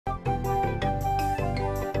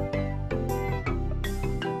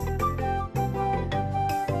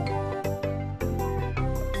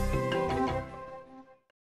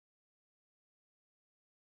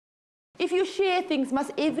If you share things,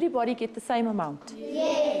 must everybody get the same amount?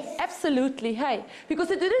 Yes. Absolutely, hey.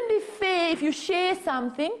 Because it wouldn't be fair if you share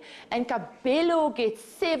something and Kabelo gets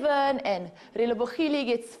 7 and Relebohili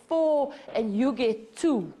gets 4 and you get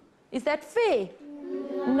 2. Is that fair?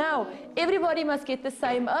 No. Everybody must get the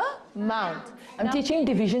same amount. I'm teaching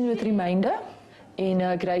division with remainder. In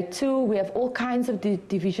grade 2, we have all kinds of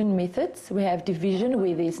division methods. We have division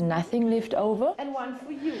where there's nothing left over. And one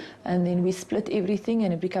for you. And then we split everything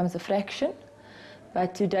and it becomes a fraction.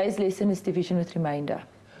 But today's lesson is division with remainder.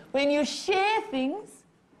 When you share things,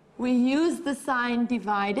 we use the sign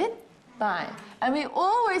divided by. And we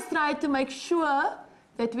always try to make sure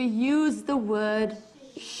that we use the word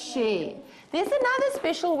share. There's another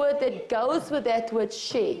special word that goes with that word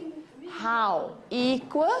share. How?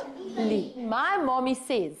 Equally. My mommy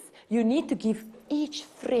says you need to give each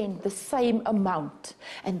friend the same amount.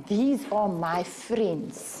 And these are my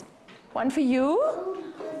friends. One for you,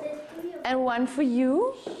 and one for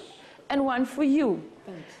you, and one for you.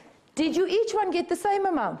 Did you each one get the same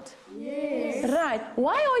amount? Yes. Right.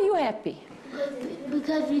 Why are you happy?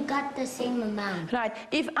 Because we got the same amount. Right.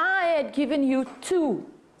 If I had given you 2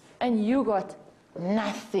 and you got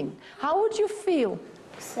nothing, how would you feel?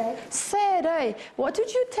 Sad. Sad, eh? What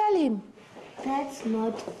would you tell him? That's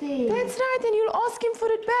not fair. That's right, and you'll ask him for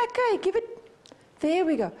it back, eh? Give it. There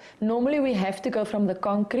we go. Normally we have to go from the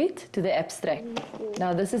concrete to the abstract.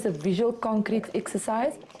 Now this is a visual concrete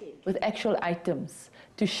exercise with actual items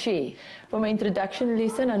to share. For my introduction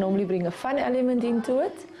lesson, I normally bring a fun element into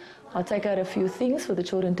it. I'll take out a few things for the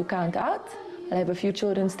children to count out. I'll have a few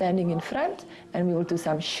children standing in front, and we will do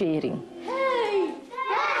some sharing. Hey,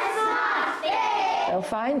 that's not fair. They'll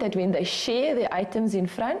find that when they share the items in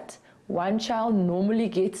front, one child normally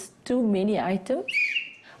gets too many items.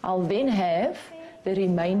 I'll then have the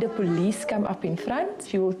remainder police come up in front.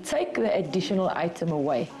 She will take the additional item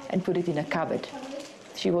away and put it in a cupboard.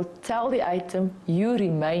 She will tell the item, you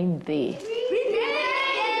remain there.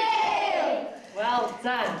 Well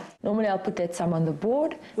done. Normally I'll put that sum on the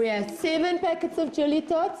board. We have 7 packets of jelly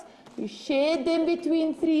tots. You shared them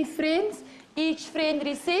between 3 friends. Each friend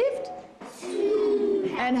received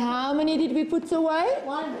 2. And how many did we put away?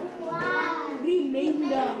 1.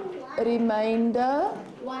 Remainder. Remainder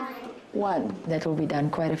 1. 1. That will be done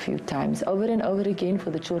quite a few times, over and over again, for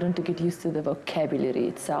the children to get used to the vocabulary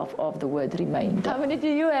itself of the word remainder. How many do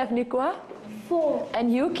you have, Nikwa? 4.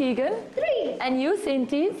 And you, Keegan? 3. And you,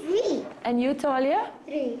 Sentis? 3. And you, Talia?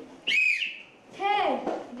 3. Hey,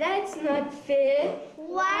 that's not fair.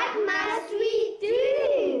 What must we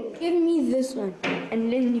do? Give me this one,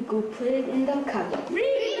 and then you go put it in the cupboard.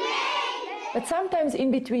 But sometimes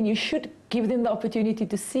in between, you should give them the opportunity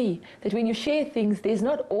to see that when you share things, there's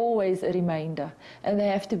not always a remainder, and they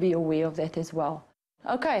have to be aware of that as well.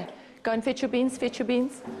 Okay, go and fetch your beans, fetch your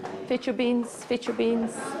beans, fetch your beans, fetch your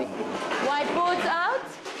beans. Whiteboards out.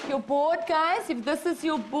 Your board, guys, if this is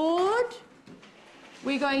your board,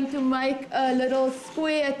 we're going to make a little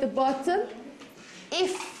square at the bottom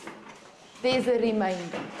if there's a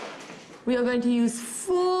remainder. We are going to use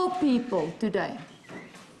 4 people today.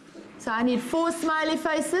 So I need 4 smiley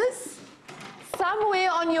faces. Somewhere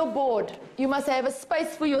on your board, you must have a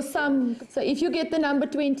space for your sum. So if you get the number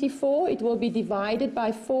 24, it will be divided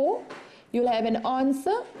by 4. You'll have an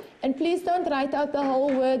answer. And please don't write out the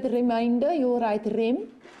whole word remainder. You'll write rem.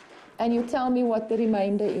 And you tell me what the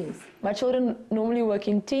remainder is. My children normally work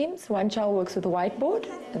in teams. One child works with a whiteboard,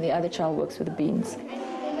 and the other child works with the beans.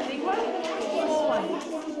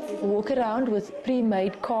 Walk around with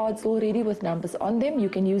pre-made cards already with numbers on them. You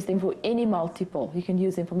can use them for any multiple. You can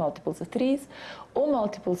use them for multiples of 3s or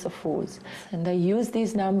multiples of 4s. And they use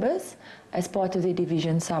these numbers as part of their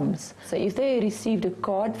division sums. So if they received a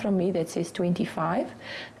card from me that says 25,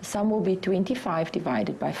 the sum will be 25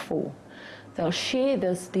 divided by 4. They'll share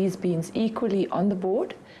these beans equally on the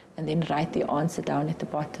board and then write the answer down at the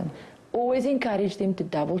bottom. Always encourage them to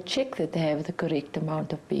double check that they have the correct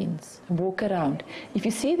amount of beans. Walk around. If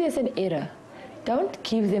you see there's an error, don't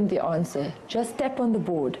give them the answer. Just tap on the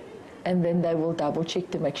board and then they will double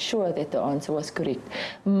check to make sure that the answer was correct.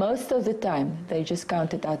 Most of the time, they just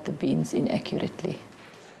counted out the beans inaccurately.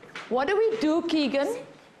 What do we do, Keegan,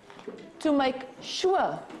 to make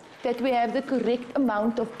sure that we have the correct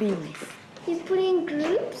amount of beans? You put in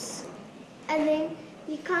groups and then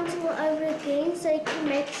you count them all over again so you can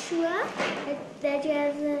make sure that you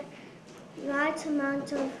have the right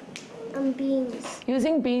amount of beans.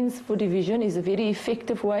 Using beans for division is a very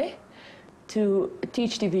effective way to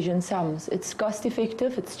teach division sums. It's cost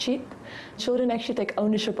effective, it's cheap. Children actually take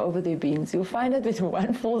ownership over their beans. You'll find that when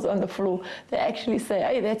one falls on the floor, they actually say,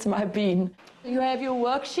 hey, that's my bean. You have your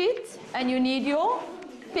worksheet and you need your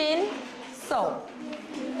pen So,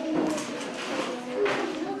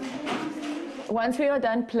 once we are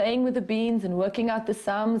done playing with the beans and working out the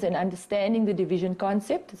sums and understanding the division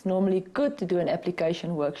concept, it's normally good to do an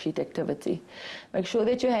application worksheet activity. Make sure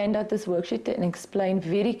that you hand out this worksheet and explain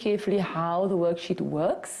very carefully how the worksheet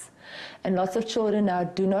works. And lots of children now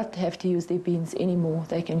do not have to use their beans anymore.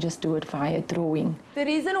 They can just do it via drawing. The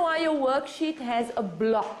reason why your worksheet has a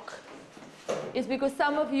block is because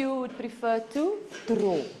some of you would prefer to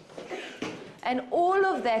draw. And all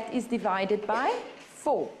of that is divided by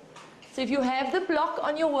 4. So if you have the block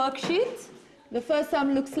on your worksheet, the first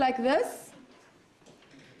sum looks like this,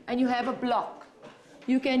 and you have a block.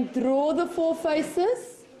 You can draw the 4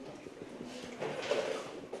 faces.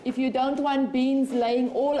 If you don't want beans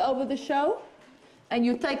laying all over the show, and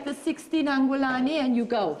you take the 16 angulani and you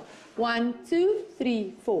go 1, 2,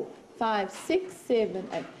 3, 4, 5, 6, 7,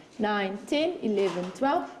 8, 9, 10, 11,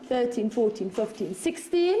 12, 13, 14, 15,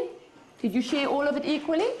 16. Did you share all of it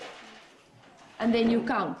equally? And then you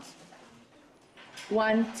count.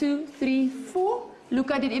 1, 2, 3, 4.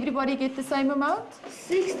 Luca, did everybody get the same amount?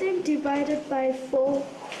 16 divided by 4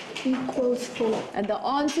 equals 4. And the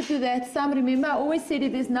answer to that sum, remember I always said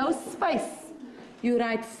if there's no space, you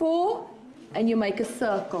write 4 and you make a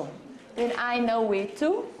circle. Then I know where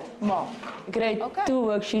to mark. Grade 2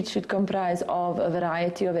 worksheets should comprise of a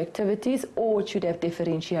variety of activities, or it should have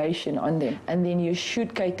differentiation on them. And then you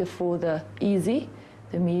should cater for the easy,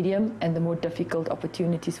 the medium, and the more difficult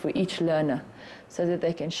opportunities for each learner, so that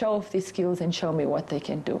they can show off their skills and show me what they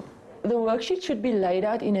can do. The worksheet should be laid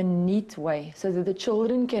out in a neat way so that the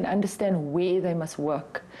children can understand where they must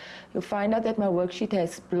work. You'll find out that my worksheet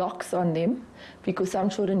has blocks on them because some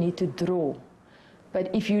children need to draw. But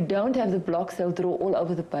if you don't have the blocks, they'll draw all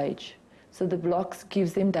over the page. So the blocks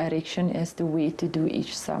gives them direction as to where to do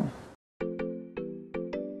each sum.